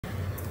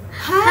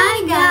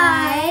Hi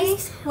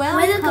guys!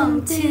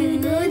 Welcome to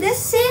the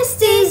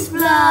Sisti'S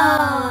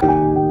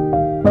vlog!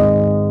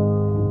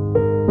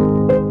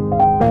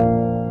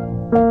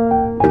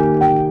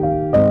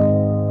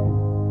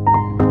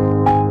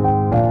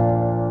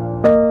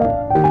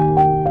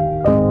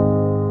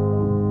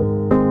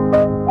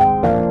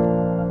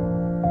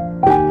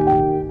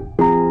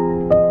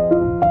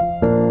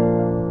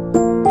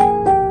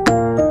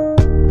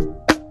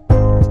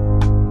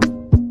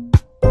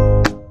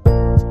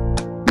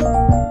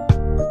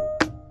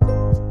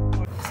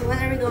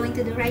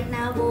 To do right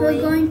now, boy.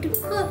 We're going to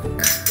cook.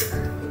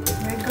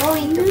 We're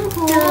going to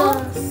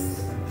cook.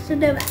 So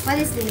the back. What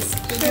is this?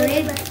 Did you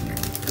read?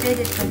 Read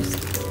it first.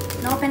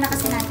 Na-open na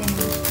kasi natin.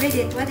 Read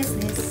it. What is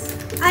this?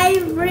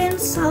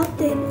 Irvins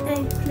salted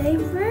egg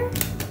flavor.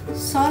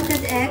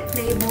 Salted egg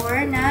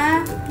flavor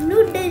na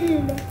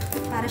Noodle.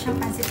 para siyang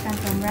pancit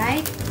canton,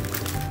 right?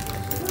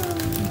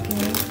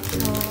 Okay.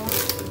 So,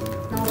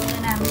 na-open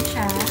na namin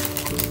siya.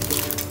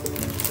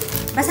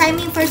 Basahin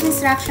mo yung first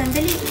instruction.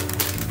 Dali.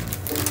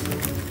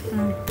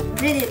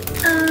 Read it.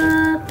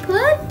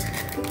 Put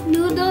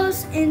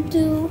noodles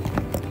into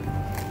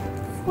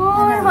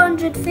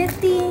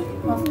 450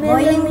 of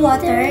boiling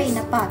water in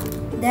a pot.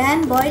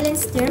 Then, boil and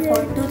stir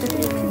for 2 to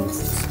 3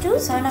 minutes.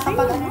 So,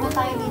 nakapag ano na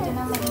tayo dito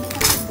ng mainit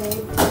na tubig.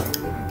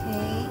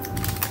 Okay.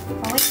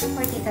 Wait na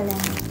for Tita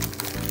Len.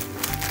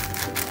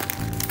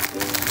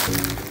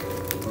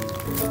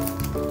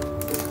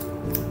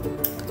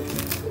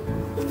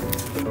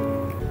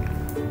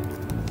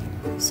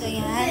 So,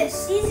 yan.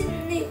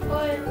 Seasoning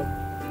oil.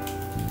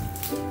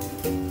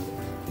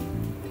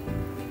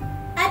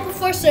 Add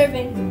before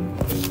serving.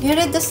 You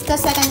read the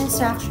second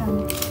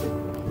instruction.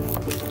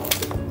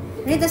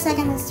 Read the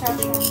second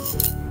instruction.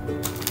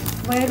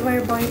 Where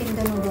we're boiling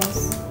the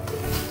noodles.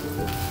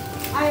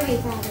 Wait.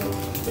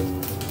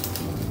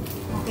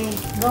 Okay,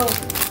 go.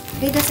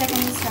 Read the second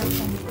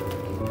instruction.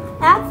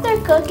 After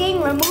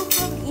cooking, remove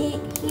from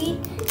heat.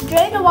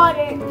 Drain the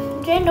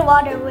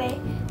water away.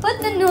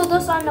 Put the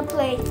noodles on the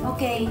plate.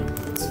 Okay,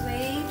 let's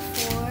wait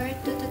for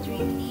 2 to 3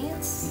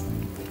 minutes.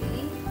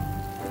 Okay.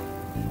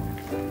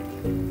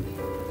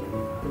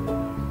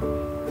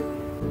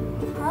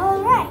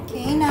 Alright.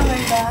 Okay, now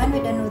we're done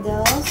with the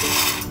noodles.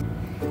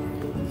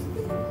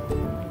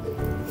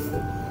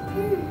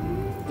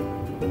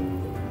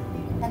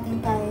 Natin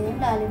tayo,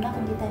 lalo na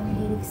kung di tayo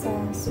mahilig sa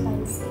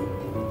spicy.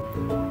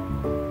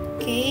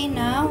 Okay,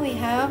 now we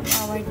have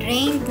our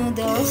drained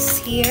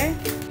noodles here.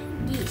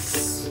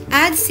 Yes.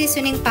 Add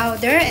seasoning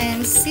powder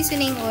and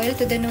seasoning oil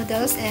to the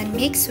noodles and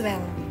mix well.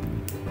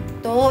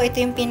 Ito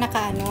yung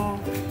pinaka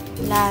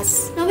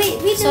last. No, wait.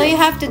 So you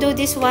have to do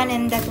this one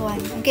and that one.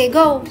 Okay,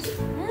 go.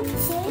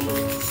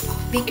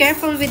 Be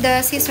careful with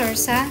the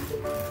scissors, ha?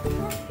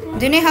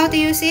 Do you know how to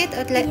use it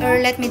or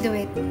let me do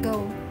it?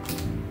 Go.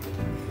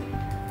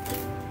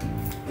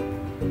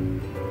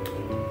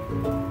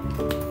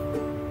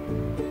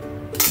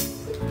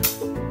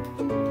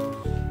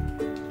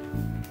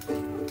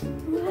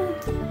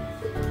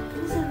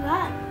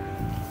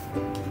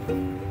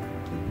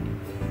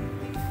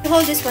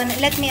 Hold this one.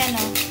 Let me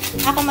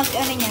ako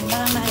niyan.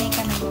 Baka maanay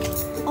ka na.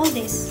 Hold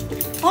this.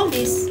 Hold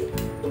this.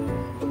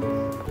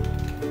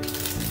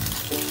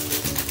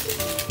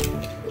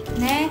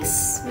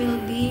 Next will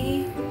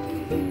be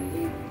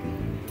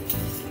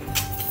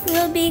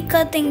we'll be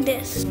cutting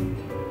this.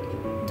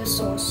 The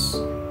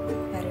sauce.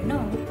 I don't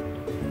know.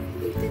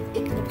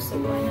 It looks so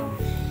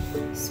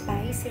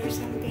spicy or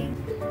something.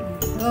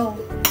 Go.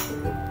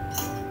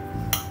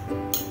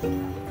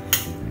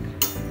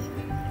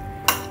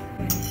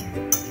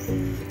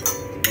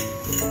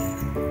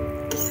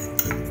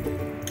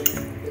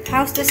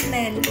 How's the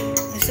smell?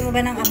 Gusto mo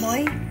ba ng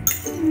amoy?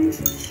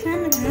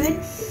 Kinda good.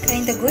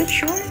 Kinda good,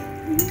 sure?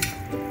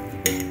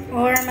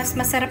 Or mas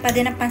masarap pa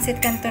din ang pancit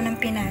canton ng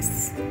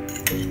Pinas?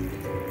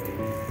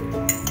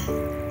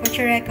 What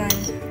you reckon?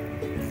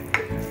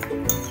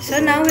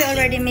 So now we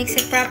already mix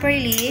it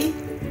properly.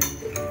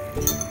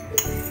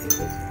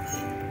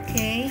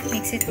 Okay,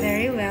 mix it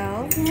very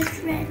well. That's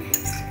red.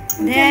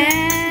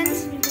 Then,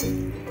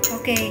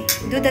 okay,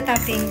 do the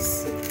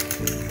toppings.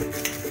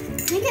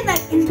 Make it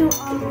like into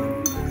all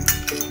one.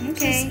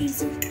 Okay. Just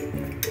easy.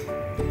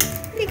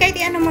 Hindi, kahit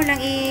mo lang,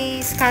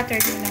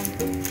 i-scatter mo lang.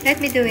 Let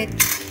me do it.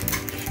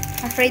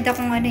 Afraid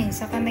akong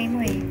sa kamay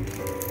mo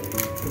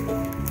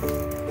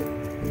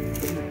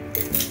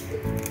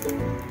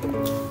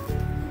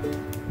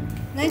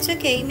No, it's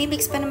okay.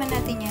 Mimix pa naman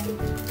natin yan.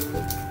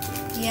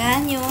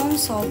 Yan yung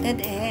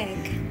salted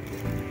egg.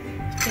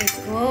 Okay,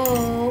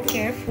 go.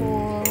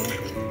 Careful.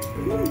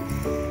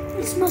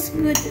 It smells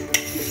good.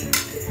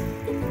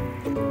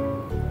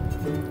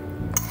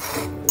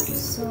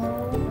 So,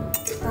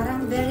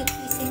 parang very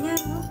easy niya,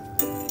 no?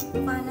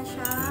 Mukha na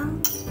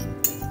siyang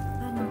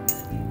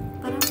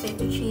parang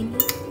fettuccine.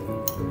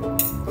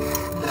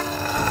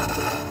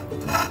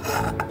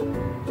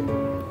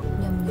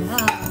 Yum,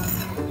 yum.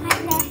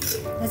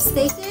 Let's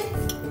taste it?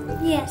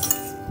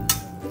 Yes.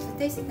 So,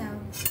 taste it now.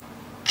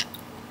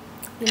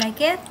 You like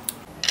it?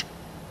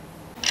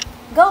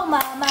 Go,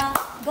 Mama!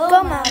 Go,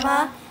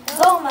 Mama!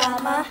 Go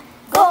mama,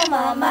 go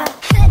mama.